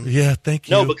DeJean? Yeah, thank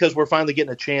you. No, because we're finally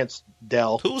getting a chance,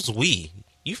 Dell. Who's we?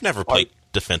 You've never played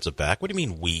defensive back. What do you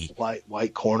mean we?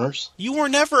 White corners. You were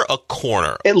never a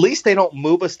corner. At least they don't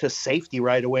move us to safety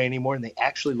right away anymore, and they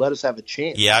actually let us have a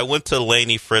chance. Yeah, I went to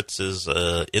Laney Fritz's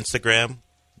Instagram.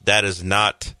 That is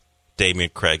not Damian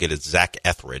Craig. It is Zach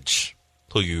Etheridge.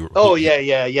 Yeah.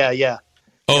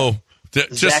 Oh,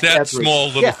 just that Etheridge. Small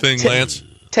little thing, Lance.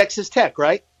 Texas Tech,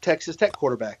 right? Texas Tech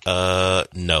quarterback.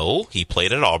 No, he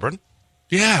played at Auburn.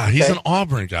 Yeah, he's an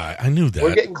Auburn guy. I knew that.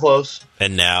 We're getting close.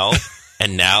 And now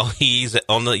he's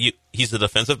the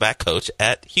defensive back coach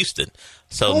at Houston.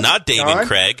 So not Damian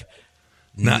Craig.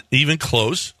 Not even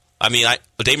close. I mean,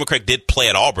 Dave McCraig did play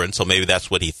at Auburn, so maybe that's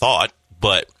what he thought.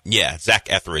 But, yeah,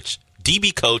 Zach Etheridge,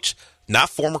 DB coach, not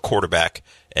former quarterback,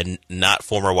 and not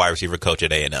former wide receiver coach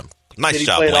at A&M. Nice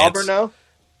job, Lance. Did he play at Auburn, though?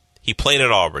 He played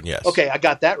at Auburn, yes. Okay, I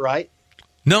got that right.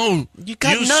 No, you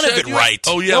got none of it right.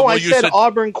 Oh, yeah. No, well, I said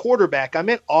Auburn quarterback. I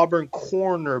meant Auburn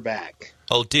cornerback.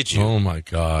 Oh, did you? Oh, my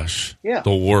gosh. Yeah.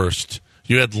 The worst.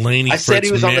 You had Laney Fritz said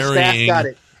he was on the staff, got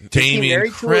it.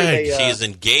 Damian Craig. She is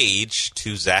engaged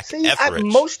to Zach Etheridge.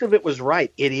 Most of it was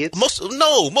right, idiots. Most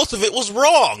of it was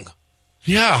wrong.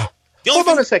 Yeah. Hold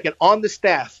on a second. On the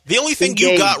staff. The only thing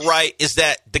you got right is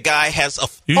that the guy has a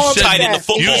tight end of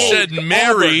football. You said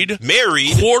married,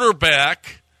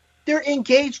 quarterback. They're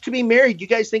engaged to be married. You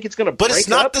guys think it's going to break up? But it's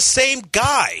not the same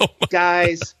guy.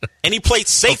 Guys. And he played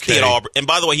safety at Auburn. And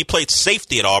by the way, he played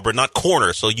safety at Auburn, not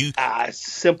corner. So you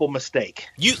simple mistake.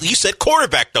 You said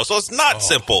quarterback, though, so it's not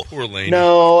simple. Poor Laney.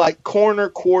 No, corner,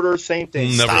 quarter, same thing.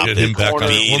 We'll never get him back on.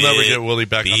 We'll never get Willie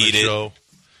back on the show.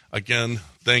 Again,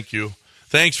 thank you.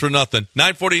 Thanks for nothing.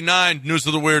 9:49, News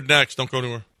of the Weird next. Don't go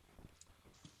anywhere.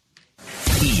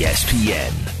 ESPN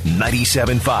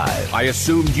 97.5. I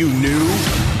assumed you knew.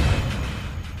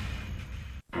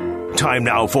 Time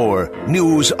now for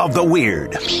News of the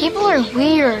Weird. People are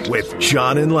weird. With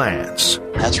John and Lance.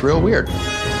 That's real weird.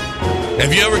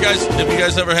 Have you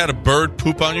guys ever had a bird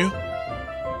poop on you?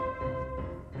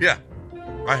 Yeah,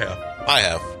 I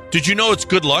have. Did you know it's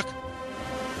good luck?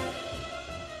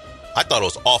 I thought it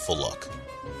was awful luck.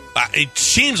 It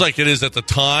seems like it is at the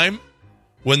time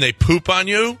when they poop on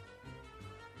you,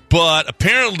 but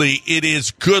apparently it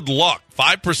is good luck.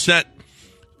 5%.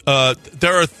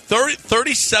 There are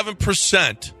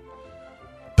 37%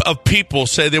 of people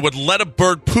say they would let a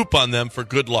bird poop on them for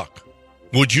good luck.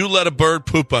 Would you let a bird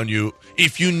poop on you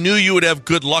if you knew you would have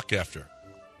good luck after?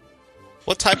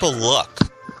 What type of luck?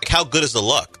 Like, how good is the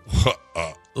luck?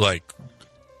 Like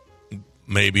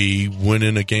maybe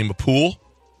winning a game of pool?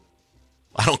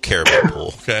 I don't care about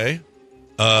pool. Okay.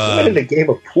 Winning a game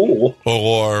of pool?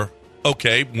 Or,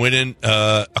 winning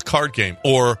a card game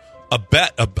or a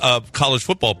bet, a college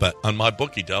football bet on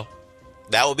MyBookie, Del.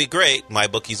 That would be great.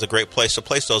 MyBookie's a great place to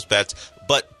place those bets.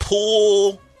 But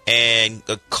pool and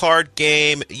a card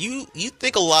game, you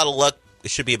think a lot of luck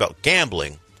should be about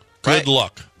gambling. Right? Good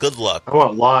luck. Good luck. I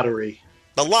want lottery.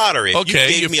 The lottery.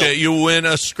 Okay, you win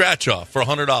a scratch-off for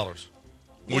 $100.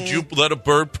 Would you let a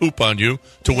bird poop on you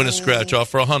to win a scratch-off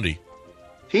for $100?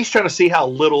 He's trying to see how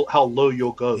low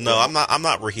you'll go. No, I'm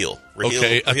not Raheel.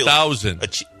 Okay,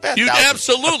 1,000. You'd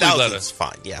absolutely let it.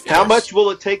 Fine. Yeah. How much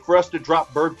will it take for us to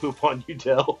drop bird poop on you,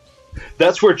 Del?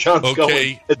 That's where John's going.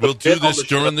 Okay, we'll do this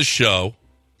during the show.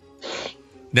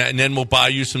 And then we'll buy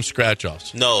you some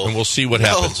scratch-offs. No. And we'll see what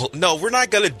happens. No, we're not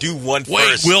going to do one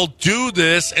Wait, first. we'll do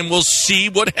this, and we'll see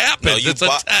what happens. It's a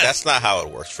test. That's not how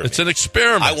it works for me. It's an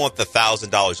experiment. I want the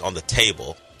 $1,000 on the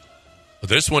table.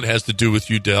 This one has to do with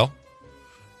you, Del.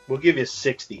 We'll give you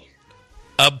 60.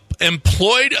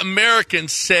 Employed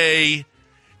Americans say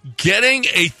getting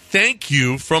a thank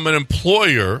you from an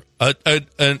employer,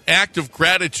 an act of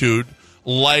gratitude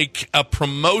like a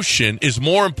promotion, is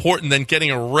more important than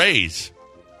getting a raise.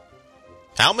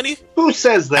 How many? Who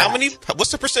says that? How many?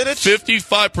 What's the percentage?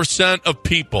 55% of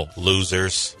people.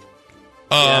 Losers.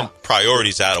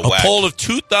 Priorities out of whack. A poll of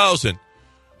 2,000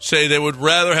 say they would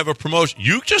rather have a promotion.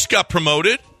 You just got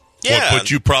promoted. Yeah. But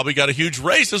you probably got a huge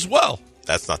raise as well.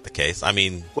 That's not the case. I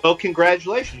mean... Well,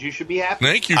 congratulations. You should be happy.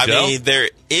 Thank you, Del. I mean, there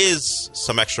is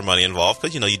some extra money involved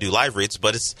because, you do live reads,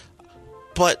 but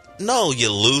no,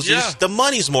 you losers. Yeah. The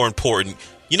money's more important.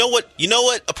 You know what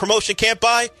a promotion can't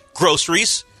buy?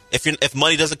 Groceries. If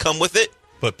money doesn't come with it.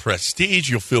 But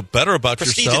prestige, you'll feel better about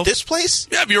prestige yourself. Prestige at this place?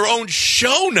 You have your own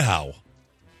show now.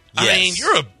 Yes. I mean,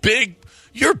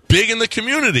 you're big in the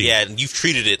community. Yeah, and you've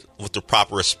treated it with the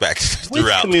proper respect Which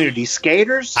throughout. Community?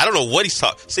 Skaters? I don't know what he's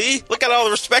talking. See? Look at all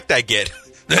the respect I get.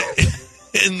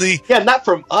 Not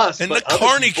from us. In the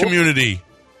Carney community.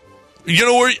 You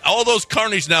know where all those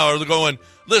Carneys now are going,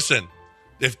 listen,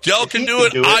 if Del can do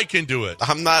it, I can do it.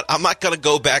 I'm not going to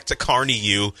go back to Carney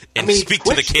U and speak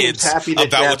to the kids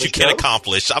about what you can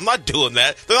accomplish. I'm not doing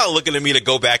that. They're not looking at me to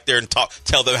go back there and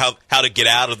tell them how to get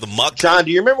out of the muck. John,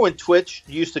 do you remember when Twitch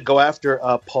used to go after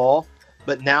Paul,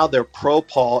 but now they're pro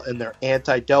Paul and they're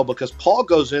anti Del because Paul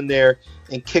goes in there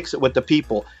and kicks it with the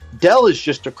people. Del is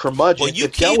just a curmudgeon. Well,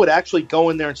 if Del would actually go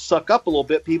in there and suck up a little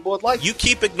bit, people would like you.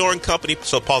 Keep ignoring company.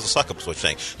 So Paul's a suck up is what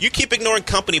you're saying. You keep ignoring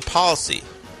company policy.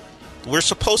 We're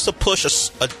supposed to push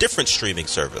a different streaming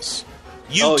service.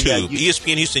 YouTube,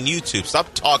 ESPN Houston YouTube.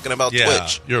 Stop talking about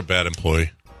Twitch. You're a bad employee.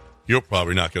 You'll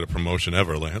probably not get a promotion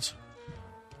ever, Lance.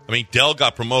 I mean, Dell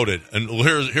got promoted, and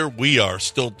here we are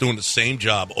still doing the same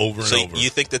job over and over. So you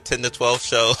think the 10 to 12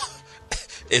 show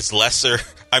is lesser?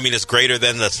 I mean, it's greater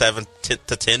than the 7 to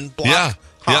 10 block? Yeah,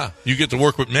 Huh. yeah. You get to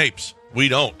work with Mapes. We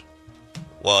don't.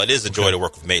 Well, it is a joy to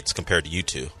work with mates compared to you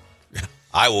two.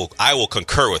 I will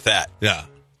concur with that. Yeah.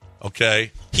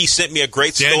 Okay. He sent me a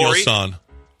great Daniel's story. son.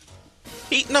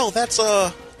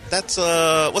 That's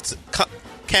what's it?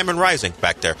 Cameron Rising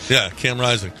back there. Yeah, Cam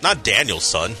Rising. Not Daniel's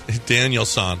son. Daniel's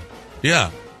son.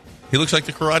 Yeah. He looks like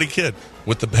the Karate Kid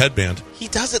with the headband. He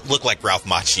doesn't look like Ralph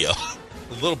Macchio.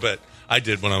 A little bit. I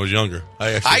did when I was younger.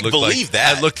 I believe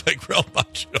that. I looked like Ralph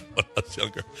Macchio when I was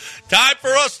younger. Time for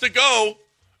us to go.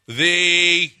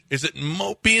 Is it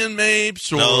Mopey and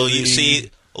Mapes? Or No, you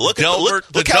see, look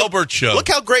the Delbert Show. Look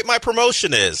how great my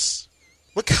promotion is.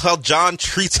 Look how John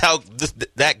treats out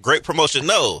that great promotion.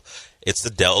 No, it's the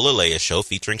Del Lalea Show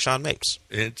featuring Sean Mapes.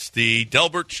 It's the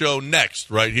Delbert Show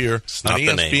next, right here not on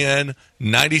the ESPN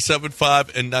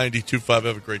 97.5 and 92.5.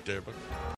 Have a great day, everybody.